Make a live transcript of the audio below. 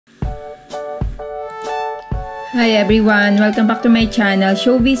Hi everyone! Welcome back to my channel,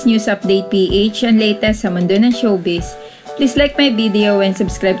 Showbiz News Update PH, and latest sa mundo ng showbiz. Please like my video and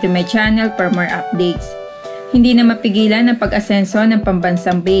subscribe to my channel for more updates. Hindi na mapigilan ang pag-asenso ng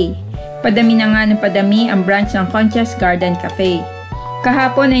pambansang Bay. Padami na nga ng padami ang branch ng Conchas Garden Cafe.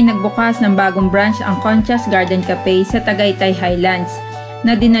 Kahapon ay nagbukas ng bagong branch ang Conchas Garden Cafe sa Tagaytay Highlands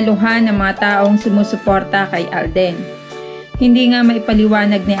na dinaluhan ng mga taong sumusuporta kay Alden. Hindi nga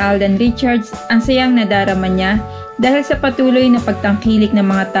maipaliwanag ni Alden Richards ang sayang nadarama niya dahil sa patuloy na pagtangkilik ng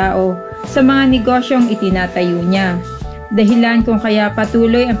mga tao sa mga negosyong itinatayo niya. Dahilan kung kaya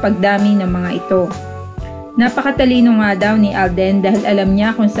patuloy ang pagdami ng mga ito. Napakatalino nga daw ni Alden dahil alam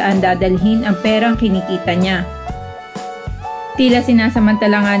niya kung saan dadalhin ang perang kinikita niya. Tila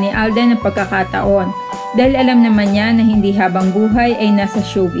sinasamantala nga ni Alden ang pagkakataon dahil alam naman niya na hindi habang buhay ay nasa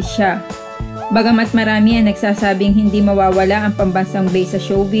showbiz siya. Bagamat marami ang nagsasabing hindi mawawala ang pambansang Bay sa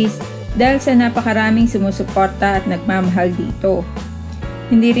showbiz dahil sa napakaraming sumusuporta at nagmamahal dito.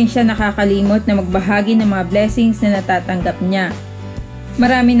 Hindi rin siya nakakalimot na magbahagi ng mga blessings na natatanggap niya.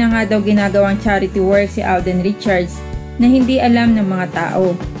 Marami na nga daw ginagawang charity work si Alden Richards na hindi alam ng mga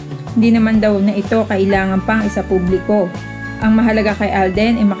tao. Hindi naman daw na ito kailangan pang isa publiko. Ang mahalaga kay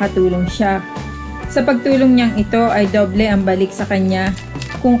Alden ay makatulong siya. Sa pagtulong niyang ito ay doble ang balik sa kanya.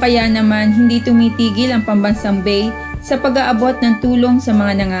 Kung kaya naman hindi tumitigil ang pambansang Bay sa pag-aabot ng tulong sa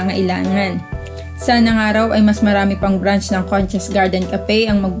mga nangangailangan. Sana nga raw ay mas marami pang branch ng Conchas Garden Cafe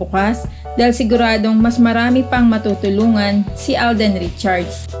ang magbukas dahil siguradong mas marami pang matutulungan si Alden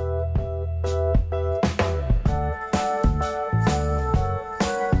Richards.